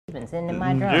been sitting in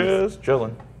my drums. Just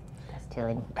chilling. Just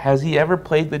chilling. Has he ever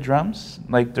played the drums?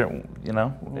 Like, you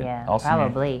know? Yeah, all of a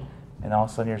sudden probably. And all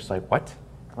of a sudden you're just like, what?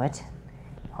 What?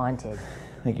 Haunted.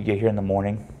 Like you get here in the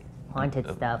morning. Haunted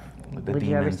stuff. Would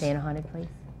you ever stay in a haunted place?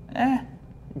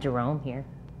 Jerome here.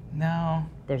 No.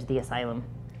 There's the asylum.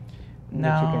 No.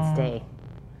 That you can stay.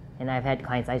 And I've had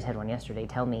clients, I just had one yesterday,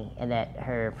 tell me that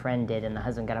her friend did, and the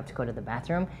husband got up to go to the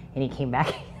bathroom, and he came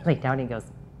back, laid down, and he goes,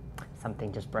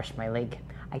 something just brushed my leg.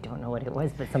 I don't know what it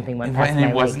was, but something went past my leg.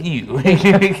 And it wasn't you.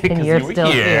 And you're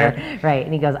still here. Right,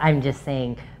 and he goes, I'm just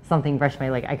saying, something brushed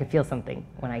my leg. I could feel something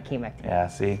when I came back to Yeah,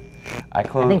 see? I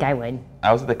think I would.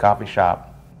 I was at the coffee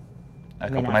shop a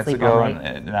couple nights ago,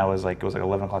 and I was like, it was like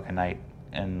 11 o'clock at night,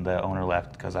 and the owner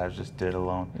left because I just did it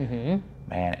alone. Mm-hmm.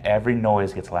 Man, every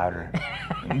noise gets louder.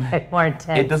 More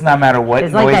intense. It does not matter what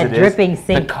it's noise like that it is. dripping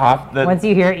sink. Once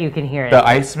you hear it, you can hear it. The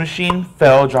ice machine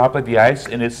fell, dropped like the ice,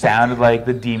 and it sounded like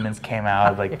the demons came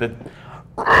out. Like the.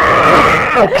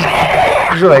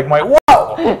 You're like,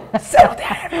 whoa! Settle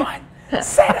down, everyone.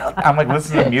 Settle. I'm like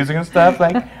listening to music and stuff.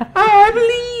 Like, I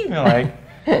believe. And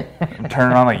like, I'm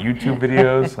turning on like YouTube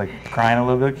videos, like crying a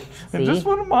little bit. I just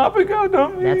want to mop and go,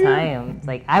 don't we? That's how I am. It's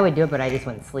like I would do it, but I just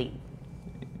wouldn't sleep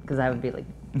because I would be like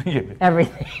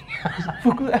everything.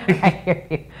 I hear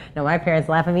you. No, my parents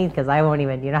laugh at me because I won't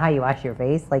even. You know how you wash your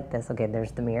face like this? Okay,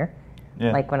 there's the mirror.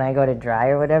 Yeah. Like when I go to dry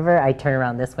or whatever, I turn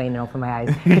around this way and open my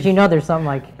eyes because you know there's something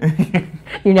like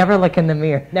you never look in the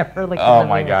mirror. Never look in the mirror. Oh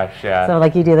my gosh, yeah. So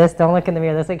like you do this, don't look in the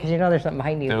mirror this way because you know there's something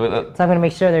behind you. So I'm going to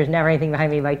make sure there's never anything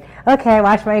behind me. Like, okay,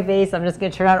 wash my face. I'm just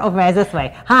going to turn around, open my eyes this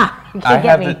way. Ha! You can't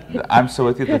get me. I'm so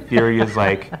with you. The theory is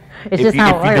like, if you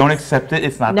don't accept it,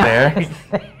 it's not there.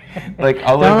 Like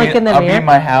I'll be in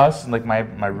my house and like my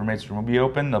roommate's room will be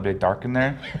open, there'll be dark in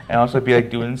there, and I'll also be like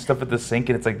doing stuff at the sink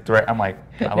and it's like direct. I'm like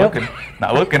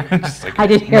not looking. Just like I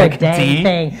did hear a dang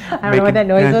thing. I don't know what that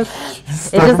noise was.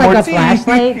 It's just like a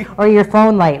flashlight or your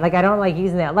phone light. Like I don't like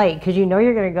using that light because you know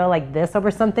you're gonna go like this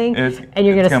over something and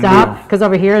you're gonna stop because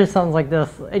over here it sounds like this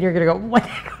and you're gonna go what the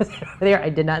heck was that over there? I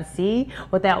did not see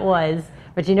what that was.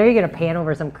 But you know you're going to pan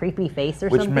over some creepy face or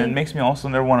something. Which makes me also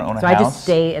never want to own a house. So I just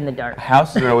stay in the dark.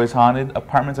 Houses are always haunted.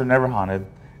 Apartments are never haunted.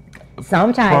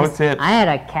 Sometimes. I had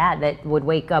a cat that would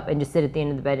wake up and just sit at the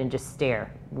end of the bed and just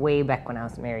stare. Way back when I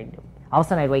was married. All of a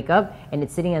sudden I'd wake up and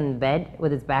it's sitting on the bed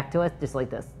with its back to us just like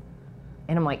this.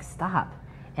 And I'm like, stop.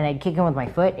 And I'd kick him with my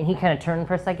foot and he kind of turned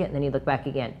for a second and then he'd look back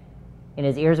again. And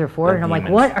his ears are forward, and I'm like,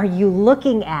 what are you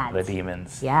looking at? The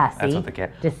demons. Yeah, see? That's what the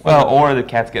cat... or the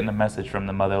cat's getting a message from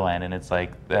the motherland, and it's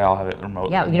like, they all have it remote.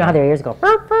 Yeah, you know how their ears go,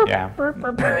 burp, burp, yeah. Burp,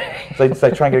 burp, burp. It's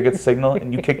like trying to get a good signal,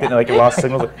 and you kicked it, and like it lost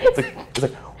signal. It's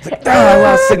like, I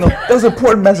lost signal. That was an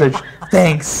important message.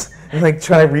 Thanks. And like,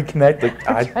 trying to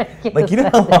reconnect. Like, you know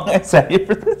how long I sat here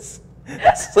for this?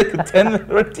 This is like a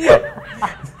 10-minute ordeal.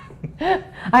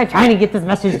 I'm trying to get this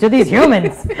message to these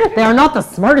humans. They are not the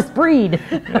smartest breed.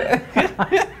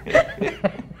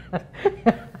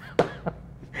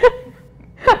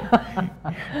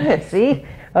 See?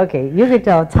 Okay, you can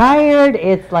tell. Tired.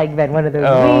 It's like been one of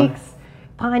those weeks.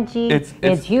 Punchy.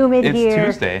 It's humid here.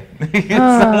 It's Tuesday. It's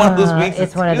one of those weeks.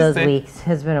 It's one of those weeks.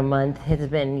 It's been a month. It's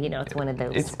been, it's one of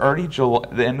those. It's already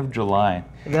the end of July.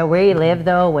 Where you live,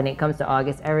 though, when it comes to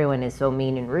August, everyone is so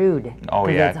mean and rude. Oh,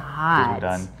 yeah. Because it's hot. We're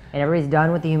done. And everybody's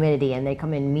done with the humidity, and they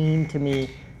come in mean to me.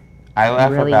 I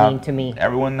laugh really about mean to me.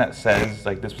 Everyone that says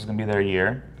like this was gonna be their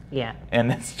year. Yeah.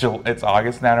 And it's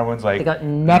August now. And everyone's like, they go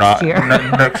next year.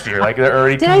 Next year, like they're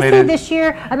already committed. Did I say this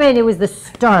year? I mean, it was the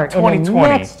start. 2020. And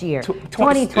then next year.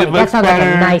 2020. That sounds like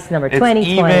a nice number.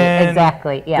 2020.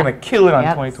 Exactly. Yeah. You're gonna kill it on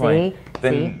 2020. See?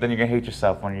 Then you're gonna hate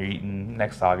yourself when you're eating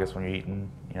next August when you're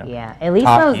eating. Yeah, at least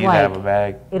those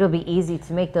like it'll be easy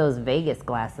to make those Vegas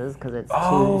glasses because it's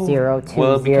 2020.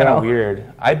 Well, it'd be kind of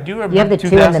weird. I do remember. You have the 2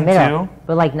 in the middle,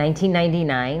 but like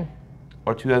 1999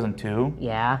 or 2002.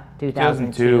 Yeah,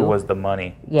 2002 was the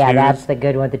money. Yeah, that's the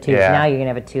good one. The 2. Yeah. So now you're gonna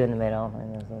have a 2 in the middle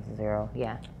and this one's a 0.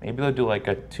 Yeah. Maybe they'll do like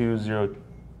a 2020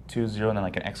 and then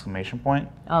like an exclamation point.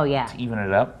 Oh yeah. To even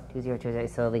it up. 2020.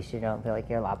 So at least you don't feel like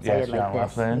you're lopsided like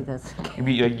this.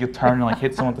 You turn and like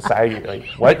hit someone with the side. You're like,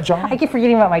 what, John? I keep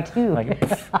forgetting about my 2.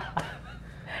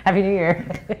 Happy New Year.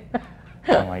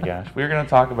 Oh my gosh, we were gonna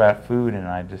talk about food, and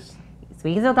I just. So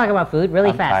we can still talk about food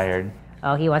really fast. I'm tired.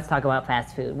 Oh, he wants to talk about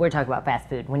fast food. We're talking about fast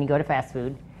food. When you go to fast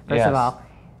food, first of all,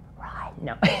 right?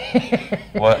 No.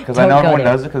 Well, because I know everyone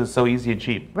does it because it's so easy and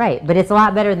cheap. Right, but it's a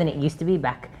lot better than it used to be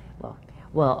back.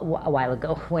 Well, a while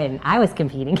ago when I was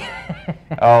competing.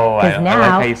 Oh, I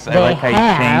like how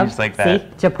you changed like that.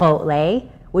 See, Chipotle,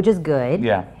 which is good.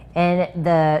 Yeah. And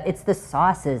it's the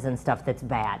sauces and stuff that's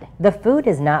bad. The food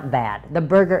is not bad. The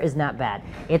burger is not bad.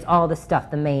 It's all the stuff,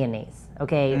 the mayonnaise.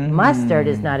 Okay, mustard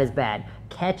is not as bad.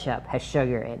 Ketchup has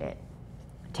sugar in it.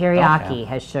 Teriyaki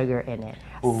has sugar in it.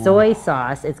 Ooh. Soy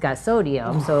sauce, it's got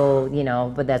sodium, so, you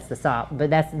know, but that's the salt. But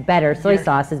that's better. Soy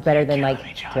sauce is better than, like,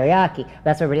 teriyaki.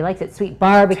 That's why everybody likes it. Sweet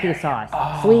barbecue sauce.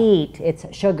 Oh. Sweet. It's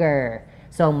sugar.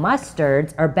 So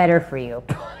mustards are better for you.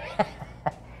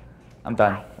 I'm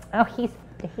done. Oh, he's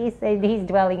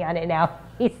dwelling on it now.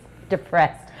 He's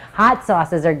depressed. Hot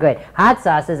sauces are good. Hot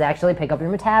sauces actually pick up your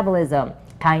metabolism.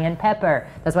 Cayenne pepper.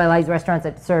 That's why a lot of these restaurants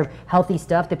that serve healthy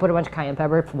stuff, they put a bunch of cayenne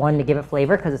pepper, one, to give it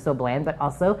flavor because it's so bland, but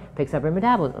also picks up your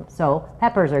metabolism. So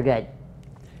peppers are good.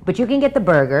 But you can get the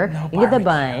burger, you can get the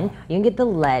bun, you can get the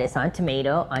lettuce on,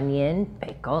 tomato, onion,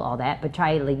 pickle, all that, but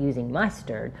try like using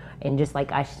mustard and just like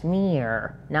a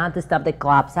smear, not the stuff that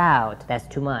glops out. That's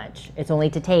too much. It's only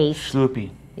to taste.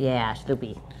 Sloopy. Yeah,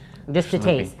 sloopy. Just to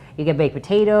taste. You get baked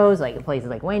potatoes, like in places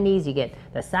like Wendy's. You get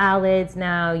the salads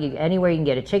now. Anywhere you can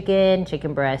get a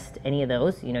chicken breast, any of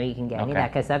those. You know, you can get any of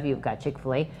that kind of stuff. You've got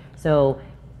Chick-fil-A. So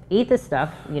eat the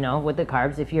stuff, you know, with the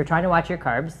carbs. If you're trying to watch your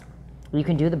carbs, you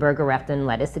can do the burger wrapped in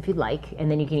lettuce if you'd like, and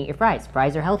then you can eat your fries.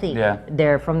 Fries are healthy. Yeah.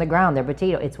 They're from the ground. They're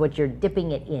potato. It's what you're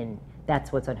dipping it in.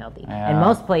 That's what's unhealthy. Yeah. And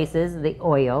most places, the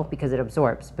oil, because it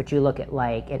absorbs. But you look at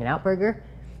like In-N-Out Burger,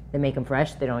 they make them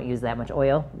fresh. They don't use that much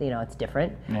oil. You know, it's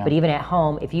different. Yeah. But even at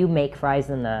home, if you make fries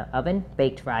in the oven,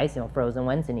 baked fries, you know, frozen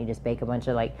ones, and you just bake a bunch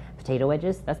of like potato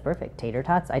wedges, that's perfect. Tater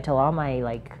tots. I tell all my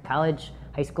like college,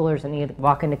 high schoolers, and you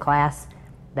walk into class,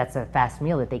 that's a fast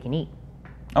meal that they can eat.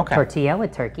 Okay. Tortilla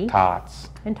with turkey. Tots.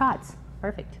 And tots.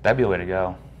 Perfect. That'd be the way to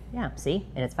go. Yeah, see?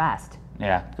 And it's fast.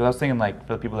 Yeah, because I was thinking like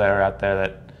for the people that are out there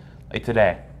that, like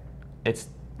today, it's,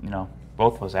 you know,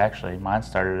 both of us actually, mine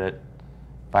started at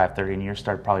 5:30 and yours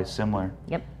started probably similar.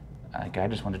 Yep. Like I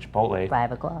just went to Chipotle.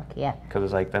 5 o'clock, yeah. Because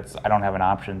it's like I don't have an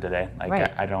option today. Like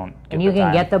right. I don't get and you the can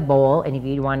time. get the bowl, and if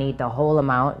you want to eat the whole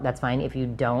amount, that's fine. If you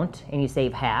don't, and you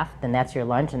save half, then that's your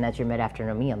lunch and that's your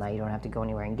mid-afternoon meal. Now you don't have to go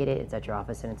anywhere and get it. It's at your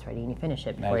office and it's ready, and you finish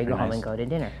it before you go home and go to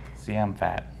dinner. See, I'm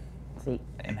fat. See.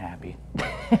 And happy.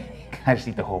 I just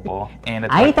eat the whole bowl. And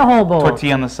I eat the whole bowl.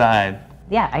 Tortilla on the side.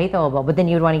 Yeah, I ate the whole bowl, but then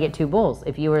you would want to get 2 bowls.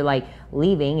 If you were like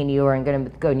leaving and you weren't going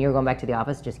to go and you were going back to the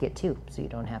office, just get 2, so you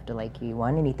don't have to like eat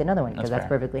one and eat another one, because that's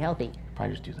perfectly healthy.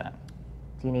 Probably just do that.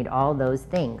 So you need all those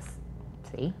things.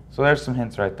 See? So there's some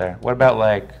hints right there. What about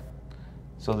like,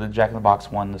 so the Jack in the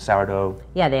Box one, the sourdough?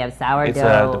 Yeah, they have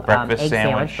sourdough the breakfast egg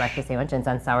sandwich. Breakfast sandwich, and it's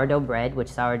on sourdough bread, which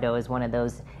sourdough is one of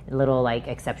those little like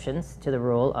exceptions to the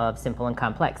rule of simple and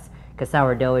complex. Because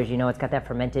sourdough, as you know, it's got that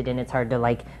fermented and it's hard to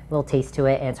like, little taste to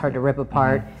it, and it's hard to rip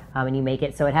apart, and you make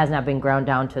it so it has not been ground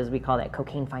down to, as we call that,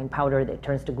 cocaine fine powder that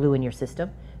turns to glue in your system.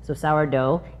 So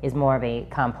sourdough is more of a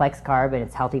complex carb, and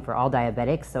it's healthy for all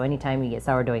diabetics. So anytime you get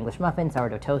sourdough English muffin,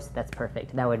 sourdough toast, that's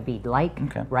perfect. That would be like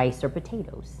rice or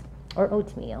potatoes or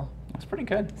oatmeal. That's pretty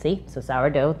good. See, so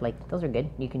sourdough, like those are good.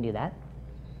 You can do that.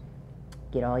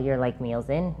 Get all your like meals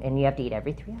in, and you have to eat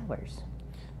every 3 hours.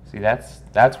 See, that's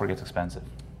where it gets expensive.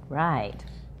 Right.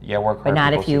 Yeah, work hard. But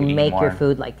not if you make your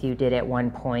food like you did at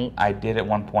one point. I did at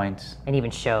one point. And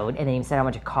even showed, and then you said how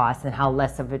much it cost and how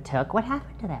less of it took. What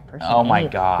happened to that person? Oh my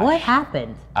gosh. What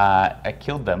happened? I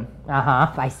killed them.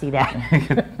 I see that.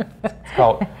 It's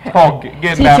called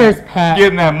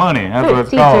getting that money. That's what it's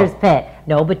called. Teacher's pet.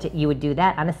 No, but you would do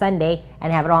that on a Sunday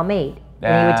and have it all made.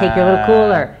 And you would take your little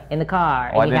cooler in the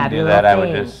car. Well, and I didn't have do your that.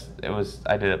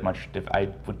 I I did it much. I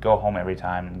would go home every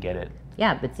time and get it.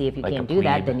 Yeah, but see, if you like can't do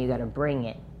that, then you got to bring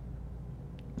it.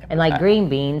 And like green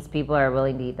beans, people are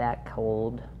willing to eat that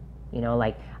cold. You know,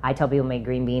 like I tell people make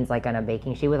green beans like on a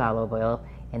baking sheet with olive oil,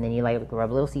 and then you like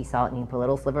rub a little sea salt and you put a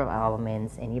little sliver of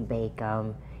almonds and you bake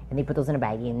them, and you put those in a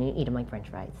baggie and you eat them like French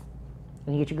fries.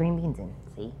 And you get your green beans in.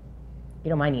 See, you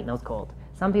don't mind eating those cold.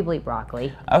 Some people eat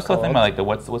broccoli. I was still thinking about like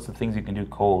what's the things you can do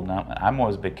cold. Now I'm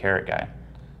always a big carrot guy.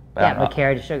 But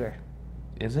carrot is sugar.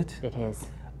 Is it? It is.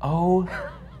 Oh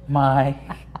my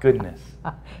goodness.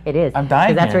 It is. I'm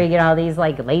dying. Because that's where you get all these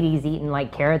like ladies eating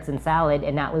like carrots and salad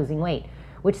and not losing weight.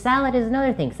 Which salad is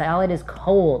another thing. Salad is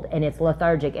cold and it's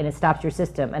lethargic and it stops your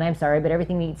system. And I'm sorry, but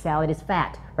everything that eats salad is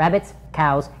fat. Rabbits,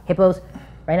 cows, hippos,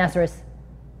 rhinoceros.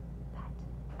 Fat.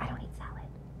 I don't eat salad.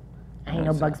 I ain't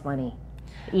no Bugs Bunny.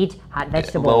 Eat hot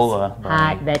vegetables. Lola.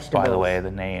 Hot vegetables. By the way,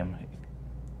 the name,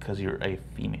 because you're a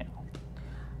female.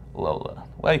 Lola.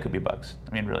 Well, you could be Bugs.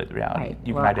 I mean, really, the reality. Right.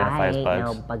 You can identify as Bugs. I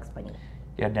ain't no Bugs Bunny.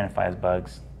 You identify as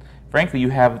Bugs. Frankly, you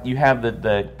have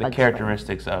the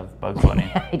characteristics of Bugs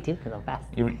Bunny. I do, because I'm fast.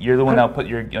 You're the one that'll put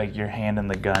your hand in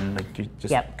the gun, like you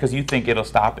just because you think it'll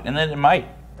stop it, and then it might.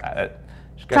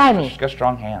 Try me. She's got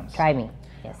strong hands. Try me.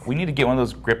 Yes. We need to get one of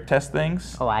those grip test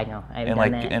things. Oh, I know. I've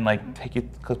done that. And take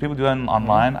it, because people do that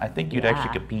online. I think you'd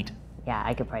actually compete. Yeah,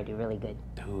 I could probably do really good.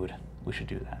 Dude. We should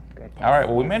do that. Good. All right.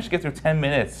 Well, we managed to get through 10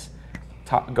 minutes,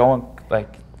 going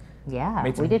like. Yeah,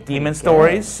 Made some we did demon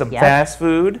stories, some fast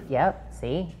food. Yep.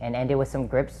 See, and ended with some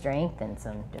grip strength and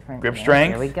some different. Grip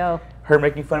strength. Here we go. Her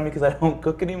making fun of me because I don't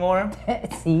cook anymore.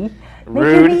 See,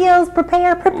 Rude. make your meals.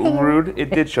 Prepare. Rude. It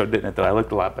did show, didn't it? Though I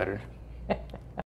looked a lot better.